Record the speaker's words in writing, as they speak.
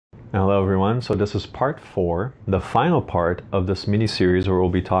Hello everyone, so this is part 4, the final part of this mini-series where we'll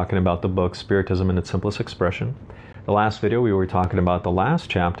be talking about the book Spiritism in its Simplest Expression. The last video we were talking about the last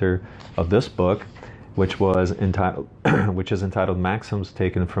chapter of this book, which was entitled which is entitled Maxims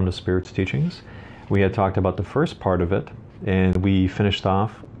Taken from the Spirit's Teachings. We had talked about the first part of it, and we finished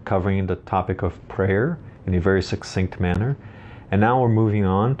off covering the topic of prayer in a very succinct manner. And now we're moving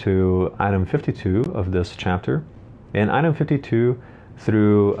on to item 52 of this chapter. And item 52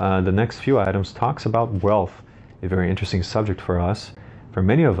 through the next few items talks about wealth, a very interesting subject for us, for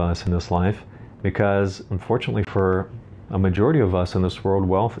many of us in this life, because unfortunately for a majority of us in this world,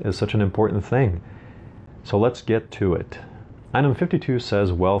 wealth is such an important thing. So let's get to it. Item 52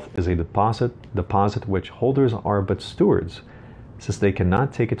 says wealth is a deposit which holders are but stewards, since they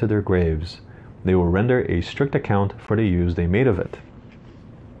cannot take it to their graves. They will render a strict account for the use they made of it.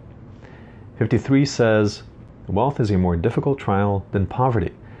 53 says, wealth is a more difficult trial than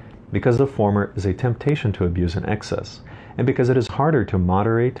poverty, because the former is a temptation to abuse in excess, and because it is harder to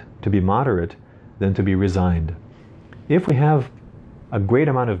be moderate than to be resigned. If we have a great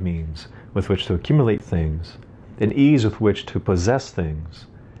amount of means with which to accumulate things, and ease with which to possess things,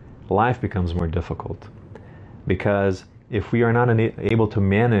 life becomes more difficult. Because if we are not able to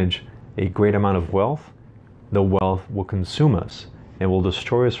manage a great amount of wealth, the wealth will consume us and will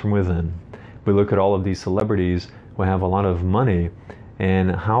destroy us from within. We look at all of these celebrities who have a lot of money and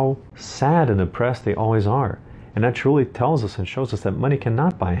how sad and depressed they always are. And that truly tells us and shows us that money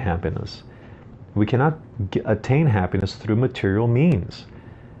cannot buy happiness. We cannot attain happiness through material means.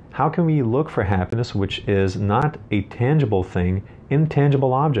 How can we look for happiness, which is not a tangible thing, in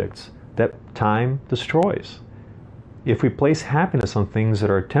tangible objects that time destroys? If we place happiness on things that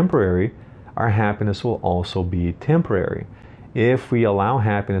are temporary, our happiness will also be temporary. If we allow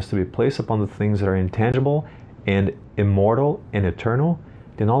happiness to be placed upon the things that are intangible and immortal and eternal,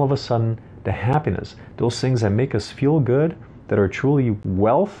 then all of a sudden the happiness, those things that make us feel good, that are truly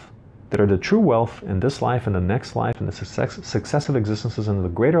wealth, that are the true wealth in this life and the next life and the successive existences in the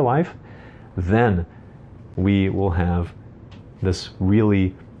greater life, then we will have this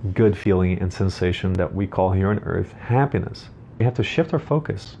really good feeling and sensation that we call here on earth happiness. We have to shift our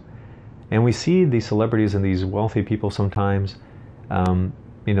focus. And we see these celebrities and these wealthy people sometimes,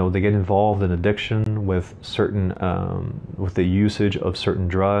 they get involved in addiction with with the usage of certain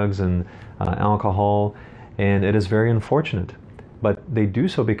drugs and alcohol, and it is very unfortunate. But they do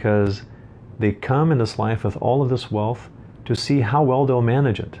so because they come in this life with all of this wealth to see how well they'll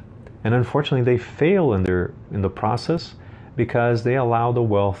manage it. And unfortunately, they fail in the process because they allow the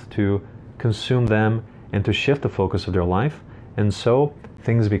wealth to consume them and to shift the focus of their life. And so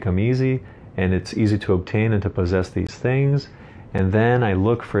things become easy, and it's easy to obtain and to possess these things. And then I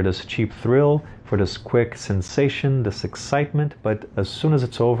look for this cheap thrill, for this quick sensation, this excitement, but as soon as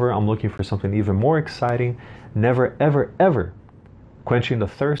it's over, I'm looking for something even more exciting, never, ever, ever quenching the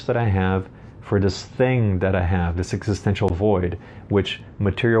thirst that I have for this thing that I have, this existential void, which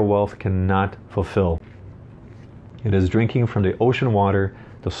material wealth cannot fulfill. It is drinking from the ocean water,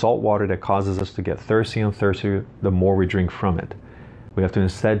 the salt water that causes us to get thirsty and thirstier the more we drink from it. We have to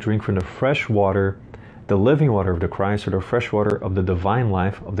instead drink from the fresh water, the living water of the Christ, or the fresh water of the divine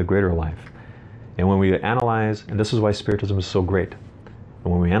life, of the greater life. And when we analyze, and this is why Spiritism is so great,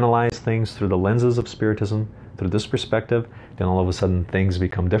 and when we analyze things through the lenses of Spiritism, through this perspective, then all of a sudden things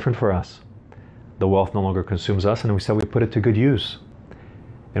become different for us. The wealth no longer consumes us, and we put it to good use.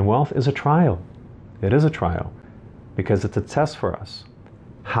 And wealth is a trial. It is a trial, because it's a test for us.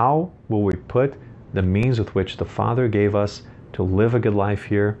 How will we put the means with which the Father gave us to live a good life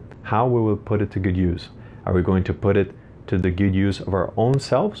here, how will we put it to good use? Are we going to put it to the good use of our own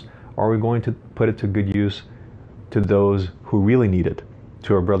selves, or are we going to put it to good use to those who really need it,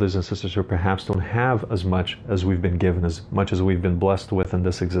 to our brothers and sisters who perhaps don't have as much as we've been given, as much as we've been blessed with in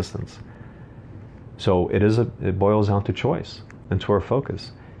this existence? So it boils down to choice and to our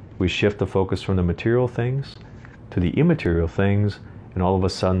focus. We shift the focus from the material things to the immaterial things, and all of a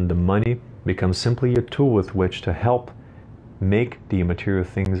sudden the money becomes simply a tool with which to help make the immaterial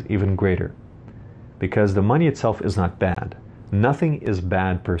things even greater. Because the money itself is not bad. Nothing is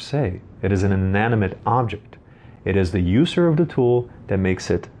bad per se. It is an inanimate object. It is the user of the tool that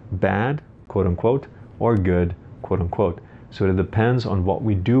makes it bad, quote unquote, or good, quote unquote. So it depends on what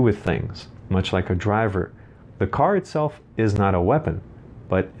we do with things, much like a driver. The car itself is not a weapon,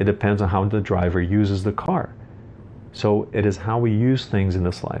 but it depends on how the driver uses the car. So it is how we use things in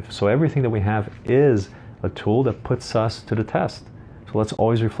this life. So everything that we have is a tool that puts us to the test. So let's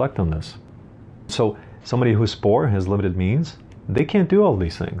always reflect on this. So somebody who's poor, has limited means, they can't do all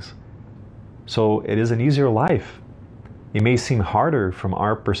these things. So it is an easier life It may seem harder from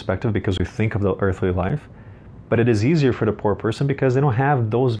our perspective because we think of the earthly life, but it is easier for the poor person because they don't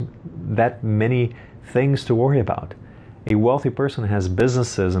have that many things to worry about. A wealthy person has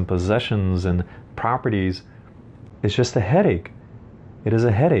businesses and possessions and properties. It's just a headache. It is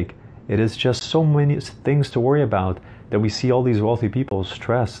a headache. It is just so many things to worry about that we see all these wealthy people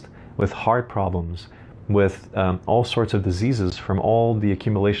stressed with heart problems, with all sorts of diseases from all the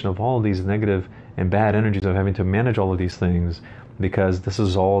accumulation of all these negative and bad energies of having to manage all of these things, because this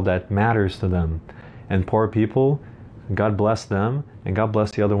is all that matters to them. And poor people, God bless them, and God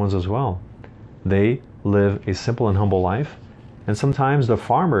bless the other ones as well. They live a simple and humble life. And sometimes the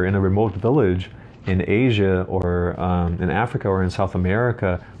farmer in a remote village in Asia or in Africa or in South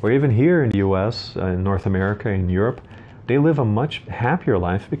America, or even here in the US, in North America, in Europe, they live a much happier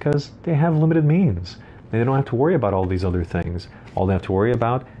life because they have limited means. They don't have to worry about all these other things. All they have to worry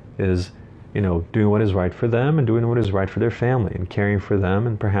about is, doing what is right for them and doing what is right for their family and caring for them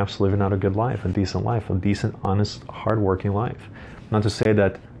and perhaps living out a good life, a decent, honest, hardworking life. Not to say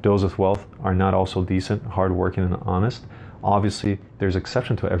that those with wealth are not also decent, hardworking, and honest. Obviously, there's an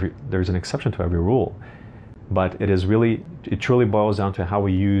exception to every rule. But it truly boils down to how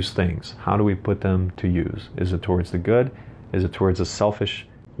we use things. How do we put them to use? Is it towards the good? Is it towards the selfish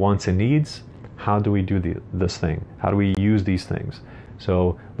wants and needs? How do we do this thing? How do we use these things?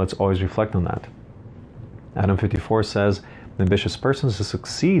 So let's always reflect on that. Adam 54 says, ambitious persons who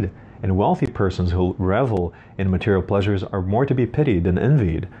succeed and wealthy persons who revel in material pleasures are more to be pitied than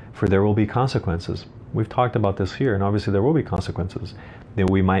envied, for there will be consequences. We've talked about this here, and obviously there will be consequences. That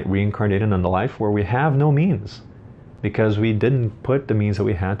we might reincarnate in a life where we have no means, because we didn't put the means that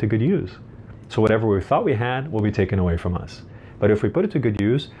we had to good use. So whatever we thought we had will be taken away from us. But if we put it to good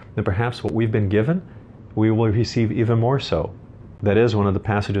use, then perhaps what we've been given, we will receive even more so. That is one of the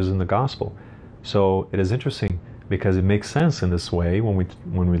passages in the gospel. So it is interesting because it makes sense in this way when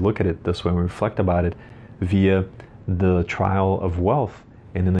we look at it this way, when we reflect about it via the trial of wealth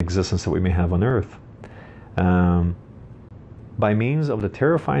in an existence that we may have on earth. By means of the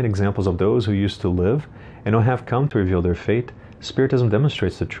terrifying examples of those who used to live and who have come to reveal their fate, Spiritism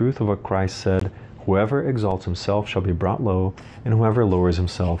demonstrates the truth of what Christ said, whoever exalts himself shall be brought low, and whoever lowers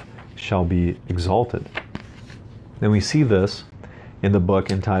himself shall be exalted. Then we see this in the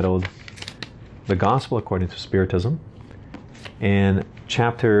book entitled The Gospel According to Spiritism, in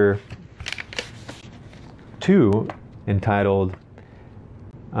chapter 2, entitled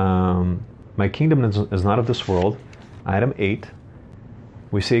My Kingdom is Not of This World, item 8,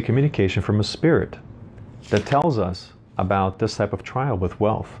 we see a communication from a spirit that tells us about this type of trial with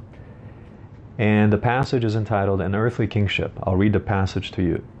wealth. And the passage is entitled An Earthly Kingship. I'll read the passage to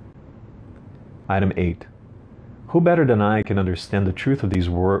you. Item 8. Who better than I can understand the truth of these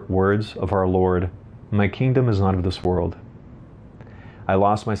words of our Lord? My kingdom is not of this world. I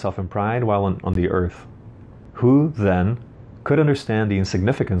lost myself in pride while on the earth. Who, then, could understand the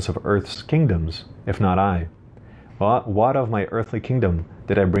insignificance of earth's kingdoms, if not I? What of my earthly kingdom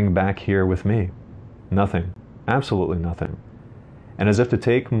did I bring back here with me? Nothing. Absolutely nothing. And as if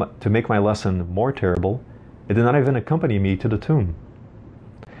to make my lesson more terrible, it did not even accompany me to the tomb.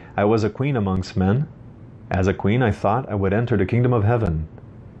 I was a queen amongst men. As a queen, I thought I would enter the kingdom of heaven.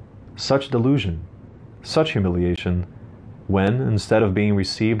 Such delusion, such humiliation, when, instead of being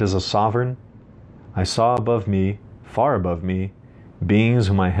received as a sovereign, I saw above me, far above me, beings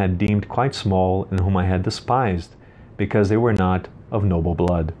whom I had deemed quite small and whom I had despised, because they were not of noble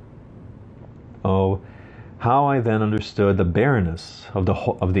blood. Oh, how I then understood the barrenness of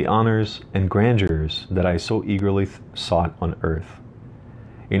the honors and grandeurs that I so eagerly sought on earth.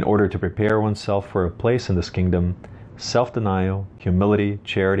 In order to prepare oneself for a place in this kingdom, self-denial, humility,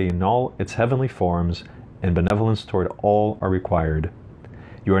 charity in all its heavenly forms, and benevolence toward all are required.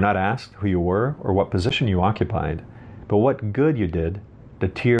 You are not asked who you were or what position you occupied, but what good you did, the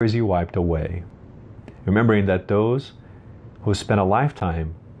tears you wiped away. Remembering that those who spend a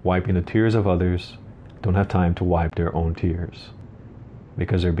lifetime wiping the tears of others don't have time to wipe their own tears,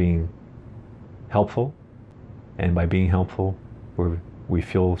 because they're being helpful, and by being helpful, we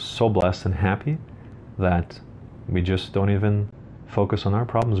feel so blessed and happy that we just don't even focus on our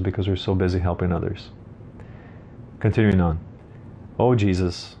problems because we're so busy helping others. Continuing on. Oh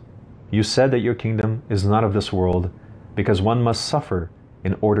Jesus, you said that your kingdom is not of this world, because one must suffer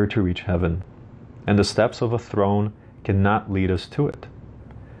in order to reach heaven, and the steps of a throne cannot lead us to it.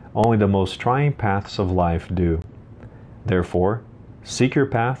 Only the most trying paths of life do. Therefore, seek your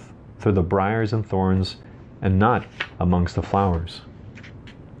path through the briars and thorns, and not amongst the flowers.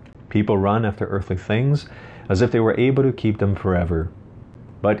 People run after earthly things as if they were able to keep them forever.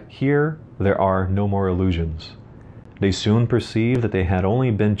 But here there are no more illusions. They soon perceived that they had only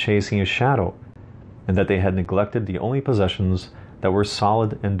been chasing a shadow, and that they had neglected the only possessions that were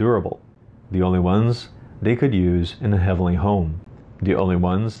solid and durable, the only ones they could use in a heavenly home, the only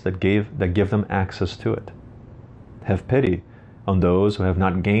ones that give them access to it. Have pity on those who have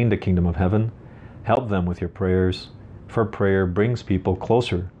not gained the kingdom of heaven. Help them with your prayers, for prayer brings people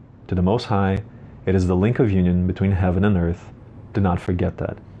closer to the Most High. It is the link of union between heaven and earth. Do not forget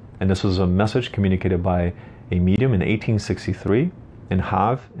that. And this was a message communicated by a medium in 1863 in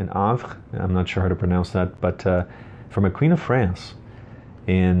Havre, I'm not sure how to pronounce that, but from a Queen of France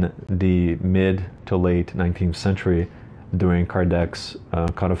in the mid to late 19th century during Kardec's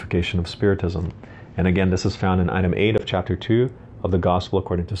codification of Spiritism. And again, this is found in item 8 of chapter 2 of the Gospel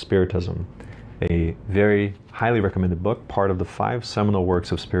according to Spiritism. A very highly recommended book, part of the 5 seminal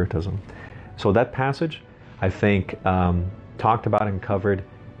works of Spiritism. So that passage, I think, talked about and covered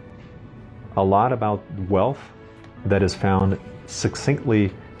a lot about wealth that is found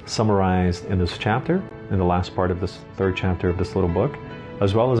succinctly summarized in this chapter, in the last part of this 3rd chapter of this little book,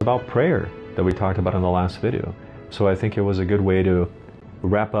 as well as about prayer that we talked about in the last video. So I think it was a good way to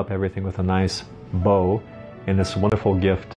wrap up everything with a nice bow in this wonderful gift